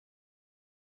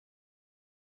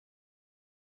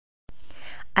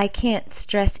I can't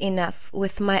stress enough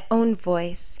with my own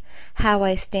voice how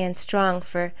I stand strong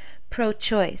for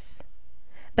pro-choice.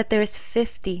 But there's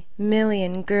 50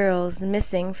 million girls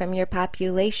missing from your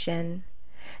population.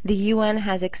 The UN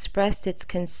has expressed its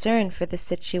concern for the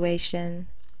situation.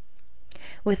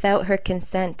 Without her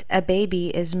consent, a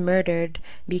baby is murdered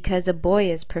because a boy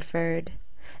is preferred.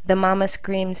 The mama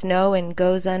screams no and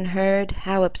goes unheard.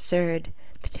 How absurd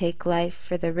to take life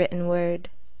for the written word.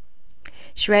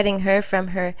 Shredding her from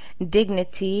her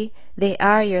dignity, they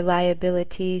are your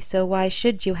liability, so why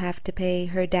should you have to pay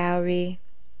her dowry?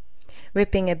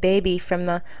 Ripping a baby from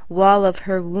the wall of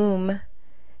her womb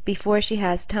before she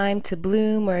has time to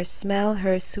bloom or smell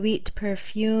her sweet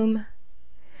perfume.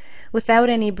 Without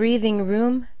any breathing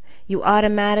room, you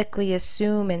automatically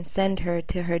assume and send her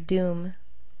to her doom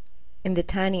in the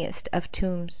tiniest of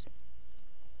tombs.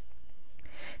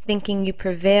 Thinking you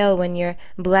prevail when you're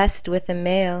blessed with a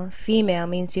male, female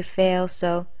means you fail,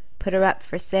 so put her up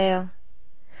for sale.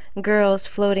 Girls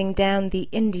floating down the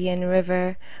Indian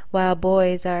River while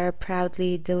boys are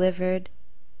proudly delivered.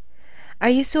 Are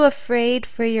you so afraid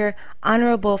for your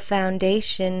honorable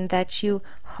foundation that you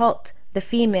halt the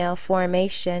female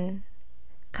formation,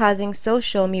 causing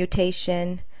social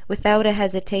mutation? Without a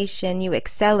hesitation, you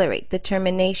accelerate the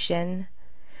termination,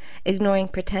 ignoring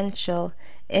potential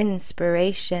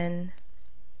inspiration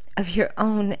of your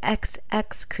own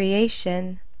XX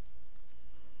creation.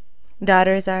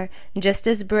 Daughters are just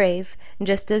as brave,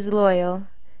 just as loyal,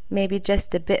 maybe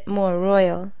just a bit more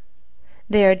royal.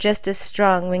 They are just as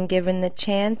strong when given the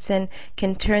chance and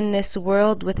can turn this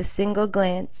world with a single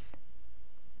glance.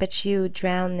 But you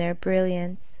drown their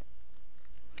brilliance.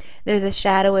 There's a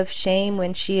shadow of shame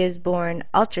when she is born.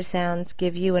 Ultrasounds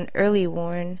give you an early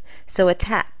warn, so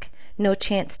attack, no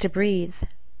chance to breathe.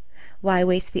 Why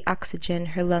waste the oxygen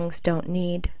her lungs don't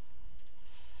need?